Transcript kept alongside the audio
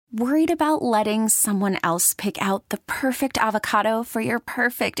Worried about letting someone else pick out the perfect avocado for your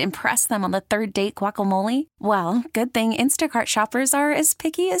perfect impress them on the third date guacamole? Well, good thing Instacart shoppers are as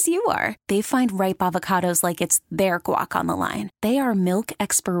picky as you are. They find ripe avocados like it's their guac on the line. They are milk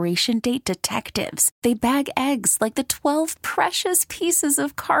expiration date detectives. They bag eggs like the 12 precious pieces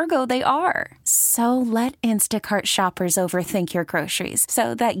of cargo they are. So let Instacart shoppers overthink your groceries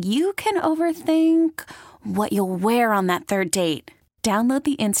so that you can overthink what you'll wear on that third date. Download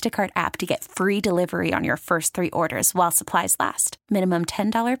the Instacart app to get free delivery on your first 3 orders while supplies last. Minimum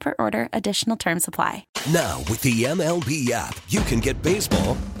 $10 per order. Additional terms apply. Now, with the MLB app, you can get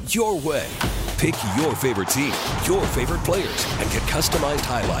baseball your way. Pick your favorite team, your favorite players, and get customized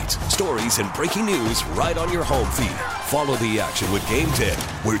highlights, stories, and breaking news right on your home feed. Follow the action with Game 10,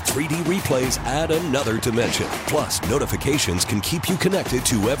 where 3D replays add another dimension. Plus, notifications can keep you connected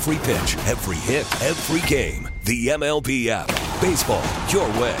to every pitch, every hit, every game. The MLB app. Baseball your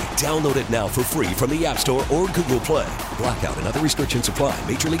way. Download it now for free from the App Store or Google Play. Blackout and other restrictions apply.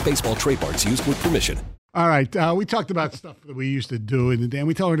 Major League Baseball trademarks used with permission. All right. We talked about stuff that we used to do in the day. And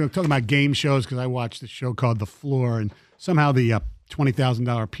we talking about game shows because I watched a show called The Floor, and somehow the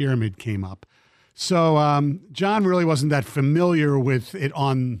 $20,000 pyramid came up. So John really wasn't that familiar with it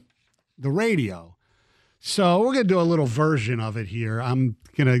on the radio. So we're going to do a little version of it here. I'm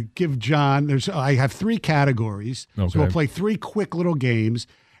going to give John, I have 3 categories. Okay. So we'll play 3 quick little games,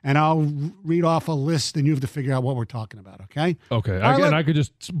 and I'll read off a list, and you have to figure out what we're talking about, okay? Okay. I could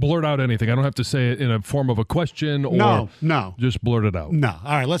just blurt out anything. I don't have to say it in a form of a question or no. Just blurt it out. No.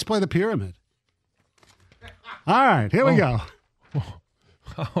 All right, let's play the pyramid. All right, here we go.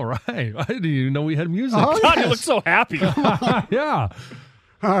 All right. I didn't even know we had music. Oh, God, yes. you look so happy. Yeah.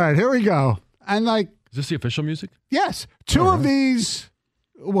 All right, here we go. And is this the official music? Yes. 2 of these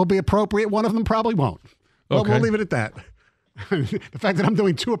will be appropriate. One of them probably won't. But we'll leave it at that. The fact that I'm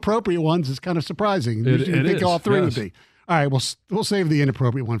doing 2 appropriate ones is kind of surprising. Usually you think all 3 would be. All right, we'll save the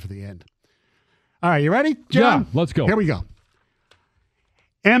inappropriate one for the end. All right, you ready, John? Yeah, let's go. Here we go.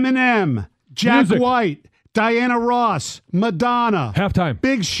 Eminem, Jack White, Diana Ross, Madonna. Halftime.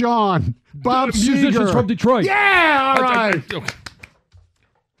 Big Sean, Bob Seger. Musicians from Detroit. Yeah, all right. Okay.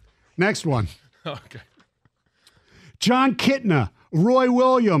 Next one. Okay. John Kitna, Roy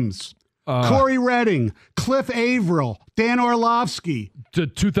Williams, Corey Redding, Cliff Averill, Dan Orlovsky.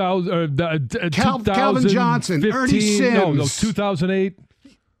 2000, Calvin Johnson, Ernie Sims. No, 2008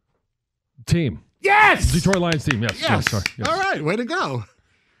 team. Yes! Detroit Lions team, yes. Sorry, yes. All right, way to go.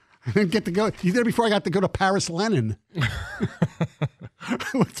 I didn't get to go. You did it before I got to go to Paris Lennon. I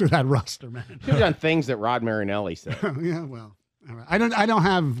went through that roster, man. You've done things that Rod Marinelli said. Yeah, well, all right. I don't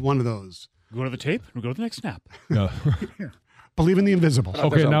have one of those. Go to the tape. We'll go to the next snap. Yeah. Believe in the invisible.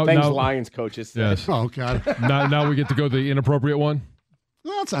 Okay, now Lions coaches said. Yes. Oh God. now we get to go to the inappropriate one.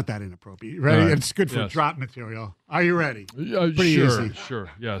 Well, it's not that inappropriate. Ready? Right. It's good for drop material. Are you ready? Pretty easy. Sure.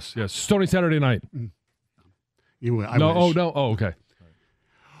 Yes. Stony Saturday night. You will. No. Oh, okay.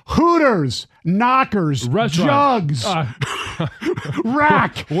 Hooters, knockers, restaurant. jugs,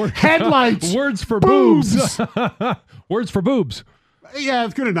 rack, headlights, words for boobs. Words for boobs. Yeah,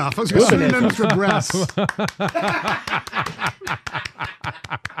 it's good enough. I was going to synonyms for breasts.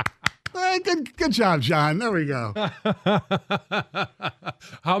 Good job, John. There we go.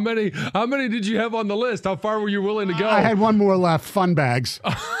 How many did you have on the list? How far were you willing to go? I had one more left. Fun bags.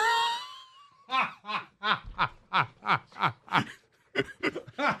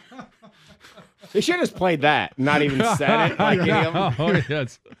 They should have just played that, not even said it. Like oh,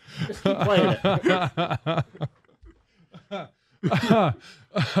 yes. Just keep playing it.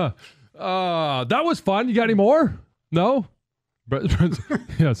 That was fun. You got any more? No?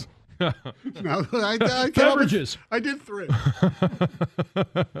 Yes. No, I Beverages. I did 3.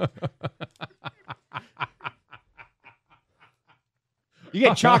 You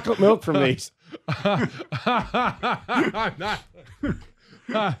get chocolate milk from these. I'm not.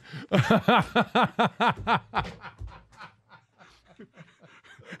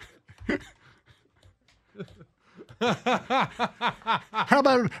 How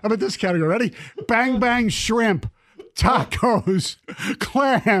about this category? Ready? Bang Bang Shrimp, tacos,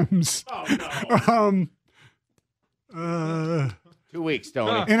 clams. Oh, no. 2 weeks,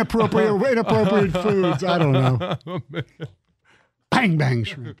 Tony. Inappropriate foods. I don't know. Bang Bang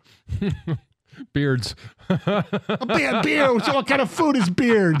Shrimp. Beards. Beards. What kind of food is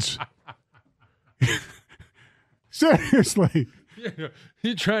beards? Seriously.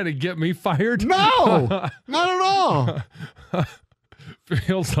 You trying to get me fired? No, not at all.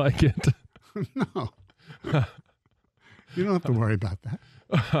 Feels like it. No. You don't have to worry about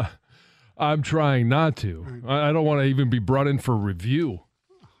that. I'm trying not to. I don't want to even be brought in for review.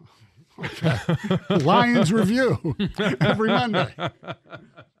 Lions Review every Monday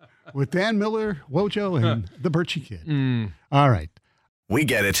with Dan Miller, Wojo, and the Birchie Kid. All right. We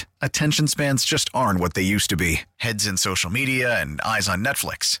get it. Attention spans just aren't what they used to be. Heads in social media and eyes on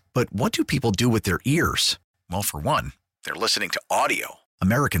Netflix. But what do people do with their ears? Well, for one, they're listening to audio.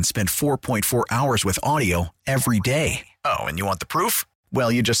 Americans spend 4.4 hours with audio every day. Oh, and you want the proof?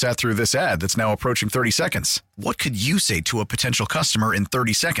 Well, you just sat through this ad that's now approaching 30 seconds. What could you say to a potential customer in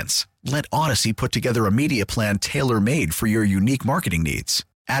 30 seconds? Let Odyssey put together a media plan tailor-made for your unique marketing needs.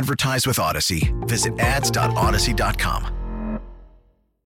 Advertise with Odyssey. Visit ads.odyssey.com.